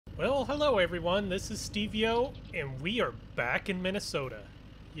Well, hello everyone, this is Steveo, and we are back in Minnesota.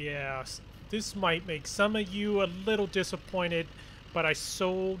 Yes, this might make some of you a little disappointed, but I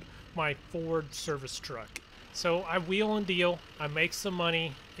sold my Ford service truck. So I wheel and deal, I make some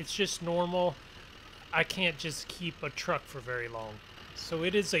money, it's just normal. I can't just keep a truck for very long. So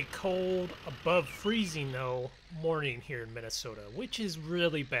it is a cold, above freezing though, morning here in Minnesota, which is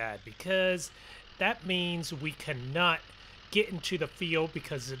really bad because that means we cannot get into the field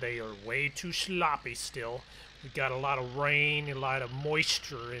because they are way too sloppy still. We got a lot of rain, a lot of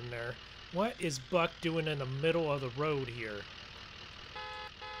moisture in there. What is Buck doing in the middle of the road here?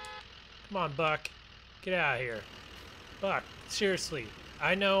 Come on, Buck. Get out of here. Buck, seriously.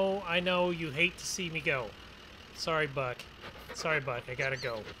 I know you hate to see me go. Sorry, Buck. Sorry, Buck, I gotta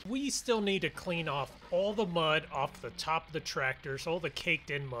go. We still need to clean off all the mud off the top of the tractors, all the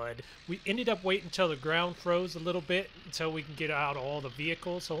caked in mud. We ended up waiting until the ground froze a little bit until we can get out all the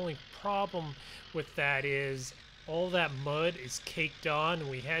vehicles. The only problem with that is all that mud is caked on, and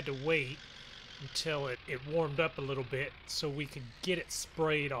we had to wait until it warmed up a little bit so we could get it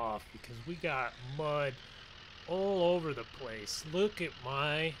sprayed off because we got mud all over the place. Look at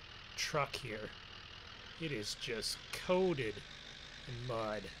my truck here. It is just coated in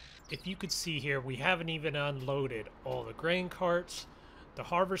mud. If you could see here, we haven't even unloaded all the grain carts. The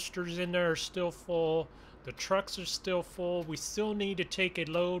harvesters in there are still full. The trucks are still full. We still need to take a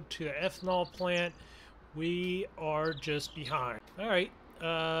load to the ethanol plant. We are just behind. All right,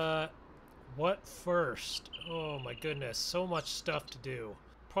 what first? Oh my goodness, so much stuff to do.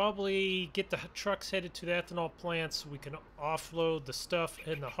 Probably get the trucks headed to the ethanol plant so we can offload the stuff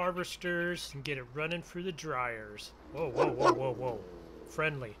in the harvesters and get it running through the dryers. Whoa, whoa, whoa, whoa, whoa.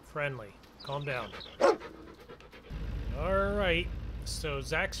 Friendly, friendly. Calm down. Alright, so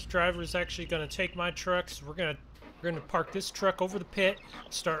Zach's driver is actually going to take my trucks. We're gonna park this truck over the pit,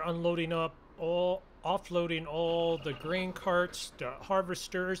 start unloading up offloading all the grain carts, the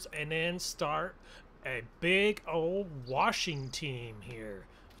harvesters, and then start a big old washing team here.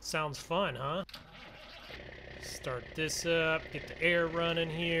 Sounds fun, huh? Start this up, get the air running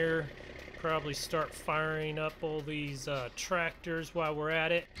here. Probably start firing up all these tractors while we're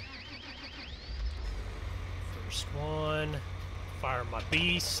at it. First one, fire my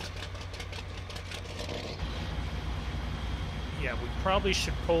beast. Yeah, we probably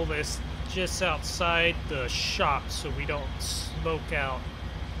should pull this just outside the shop so we don't smoke out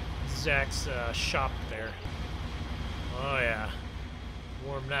Zach's shop there. Oh yeah,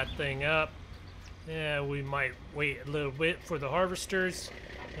 warm that thing up. Yeah, we might wait a little bit for the harvesters.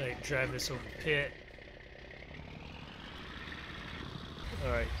 Like drive this over the pit.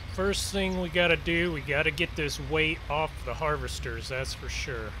 Alright, first thing we gotta do, we gotta get this weight off the harvesters, that's for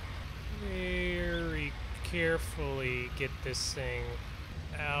sure. Very carefully get this thing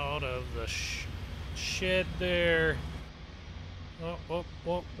out of the shed there. Whoa, whoa,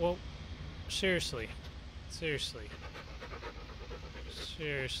 whoa, whoa. Seriously. Seriously.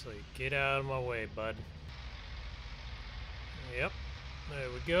 Seriously. Get out of my way, bud. Yep. There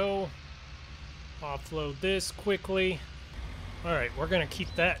we go. Offload this quickly. Alright, we're going to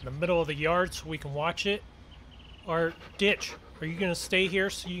keep that in the middle of the yard so we can watch it. Or, Ditch, are you going to stay here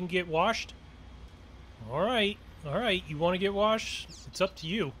so you can get washed? Alright. Alright, you want to get washed? It's up to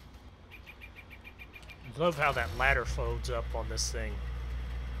you. Love how that ladder folds up on this thing.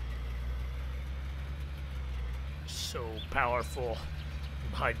 So powerful.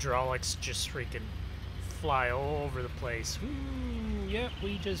 Hydraulics just freaking fly all over the place. Ooh, yep,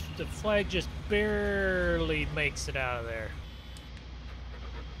 the flag just barely makes it out of there.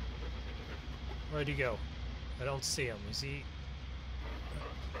 Where'd he go? I don't see him. Is he?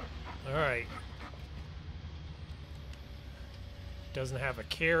 Alright. Doesn't have a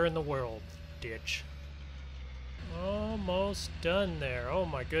care in the world, Ditch. Almost done there. Oh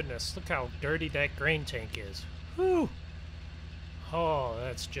my goodness, look how dirty that grain tank is. Whew! Oh,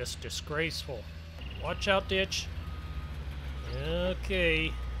 that's just disgraceful. Watch out, Ditch.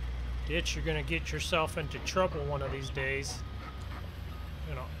 Okay. Ditch, you're gonna get yourself into trouble one of these days.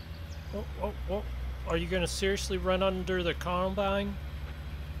 You know. Oh, oh, oh. Are you gonna seriously run under the combine?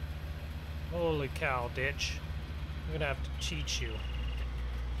 Holy cow, Ditch. I'm gonna have to teach you.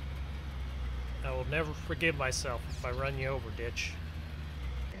 I will never forgive myself if I run you over, Ditch.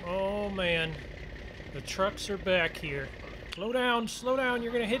 Oh man, the trucks are back here. Slow down,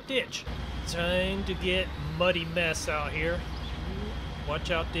 you're gonna hit Ditch. Time to get muddy mess out here.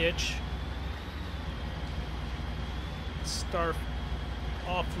 Watch out, Ditch. Start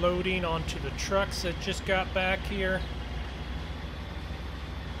offloading onto the trucks that just got back here.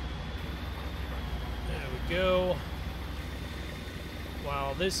 There we go.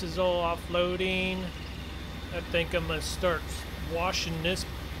 while this is all offloading, I think I'm gonna start washing this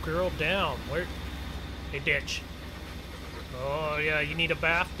girl down. Where? Hey, ditch. Oh yeah, you need a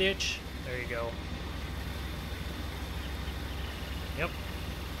bath, ditch? There you go. Yep.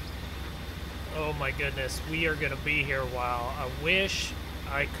 Oh my goodness, we are gonna be here a while. I wish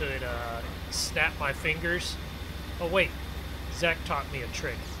I could snap my fingers. Oh wait, Zach taught me a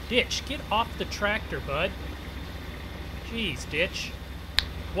trick. Ditch, get off the tractor, bud. Jeez, ditch.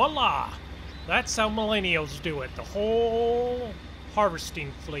 Voila! That's how millennials do it. The whole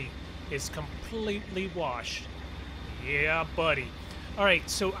harvesting fleet is completely washed. Yeah, buddy. Alright,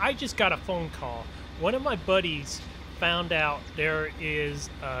 so I just got a phone call. One of my buddies found out there is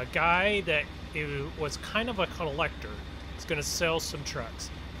a guy that was kind of a collector. He's gonna sell some trucks.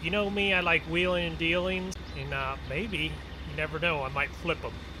 You know me, I like wheeling and dealing, and maybe, you never know, I might flip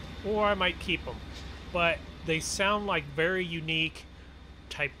them. Or I might keep them. But they sound like very unique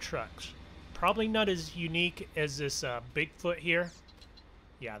type trucks. Probably not as unique as this Bigfoot here.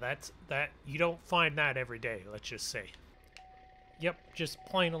 Yeah, that you don't find that every day, let's just say. Yep, just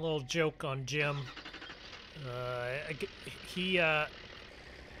playing a little joke on Jim. He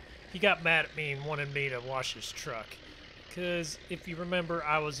got mad at me and wanted me to wash his truck. Because if you remember,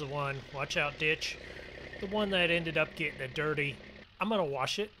 I was the one, watch out ditch, the one that ended up getting it dirty. I'm gonna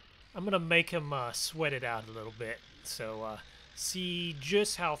wash it. I'm gonna make him sweat it out a little bit. So see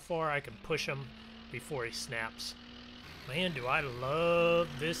just how far I can push him before he snaps. Man, do I love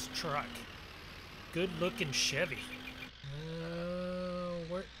this truck. Good looking Chevy.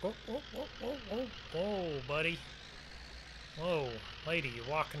 Whoa, buddy. Whoa, lady, you're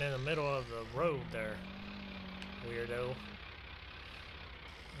walking in the middle of the road there. Weirdo.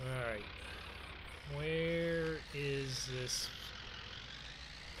 Alright. Where is this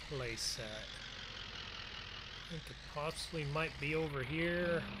place at? I think it possibly might be over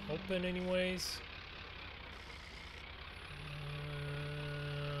here. Open anyways.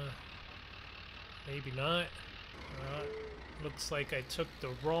 Maybe not. Looks like I took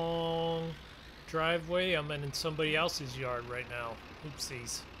the wrong driveway. I'm in somebody else's yard right now.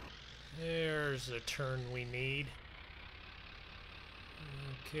 Oopsies. There's a turn we need.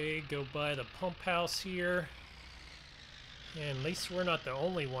 Okay, go by the pump house here. And at least we're not the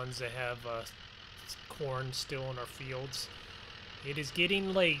only ones that have corn still in our fields. It is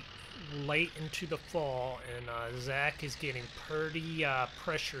getting late into the fall, and Zach is getting pretty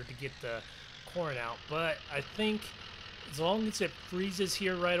pressured to get the corn out. But I think as long as it freezes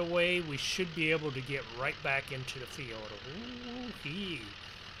here right away, we should be able to get right back into the field. Ooh-hee.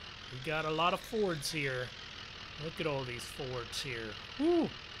 We got a lot of Fords here. Look at all these Fords here. Woo!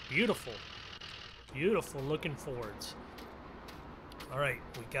 Beautiful. Beautiful looking Fords. Alright,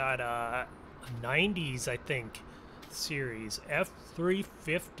 we got a 90s, I think, series.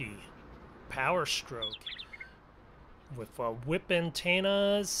 F350 Power Stroke. With whip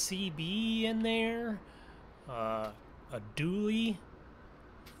antennas, CB in there. A dually.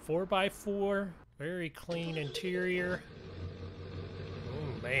 4x4. Very clean interior.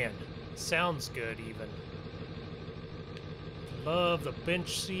 Oh man, sounds good even. Love the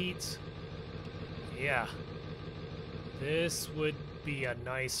bench seats. Yeah, this would be a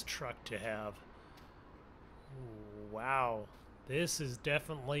nice truck to have. Ooh, wow, this is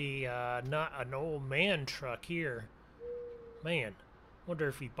definitely not an old man truck here. Man, wonder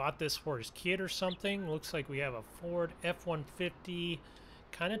if he bought this for his kid or something. Looks like we have a Ford F-150,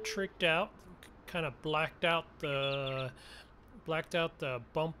 kind of tricked out, kind of blacked out the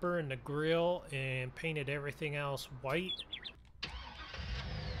bumper and the grill and painted everything else white.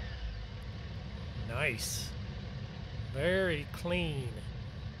 Nice. Very clean.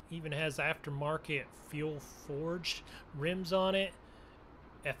 Even has aftermarket fuel forged rims on it.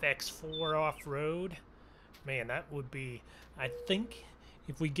 FX4 off-road. Man, that would be, I think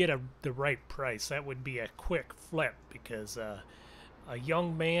if we get the right price, that would be a quick flip, because a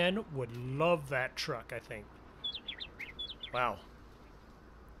young man would love that truck, I think. Wow.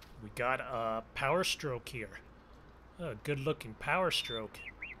 We got a Power Stroke here. A good looking Power Stroke.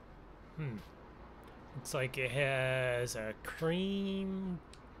 Looks like it has a cream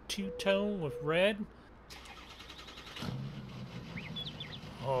two-tone with red.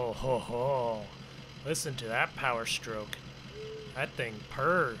 Oh ho ho. Listen to that Power Stroke. That thing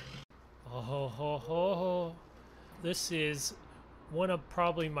purr. Oh ho ho ho ho. This is one of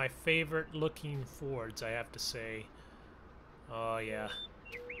probably my favorite looking Fords, I have to say. Oh yeah.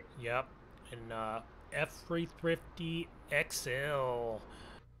 Yep. And F350 XL.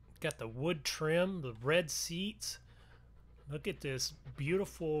 Got the wood trim, the red seats. Look at this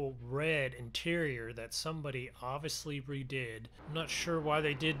beautiful red interior that somebody obviously redid. I'm not sure why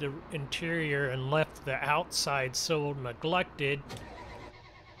they did the interior and left the outside so neglected.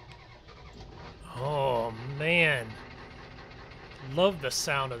 Oh man, love the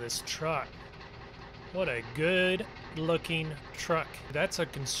sound of this truck. What a good looking truck. That's a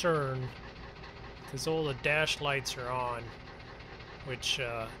concern because all the dash lights are on, which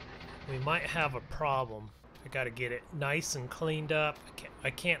we might have a problem. I gotta get it nice and cleaned up. I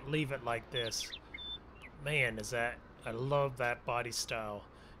can't leave it like this. Man, I love that body style.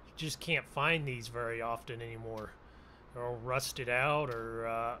 You just can't find these very often anymore. They're all rusted out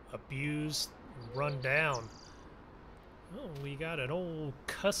or abused and run down. Oh, we got an old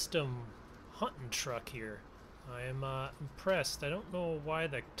custom hunting truck here. I am impressed. I don't know why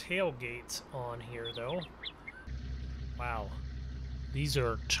the tailgate's on here though. Wow. These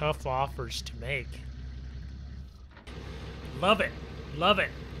are tough offers to make. Love it. Love it.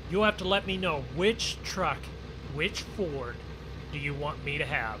 You'll have to let me know which truck, which Ford do you want me to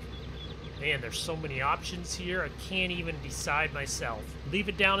have. Man, there's so many options here. I can't even decide myself. Leave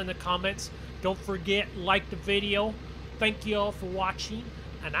it down in the comments. Don't forget, like the video. Thank you all for watching.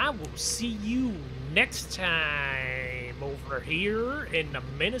 And I will see you next time over here in the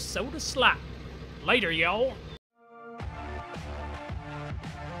Minnesota slot. Later, y'all.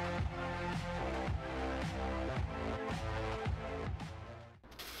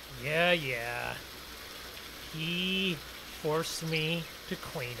 Yeah. He forced me to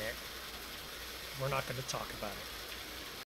clean it. We're not going to talk about it.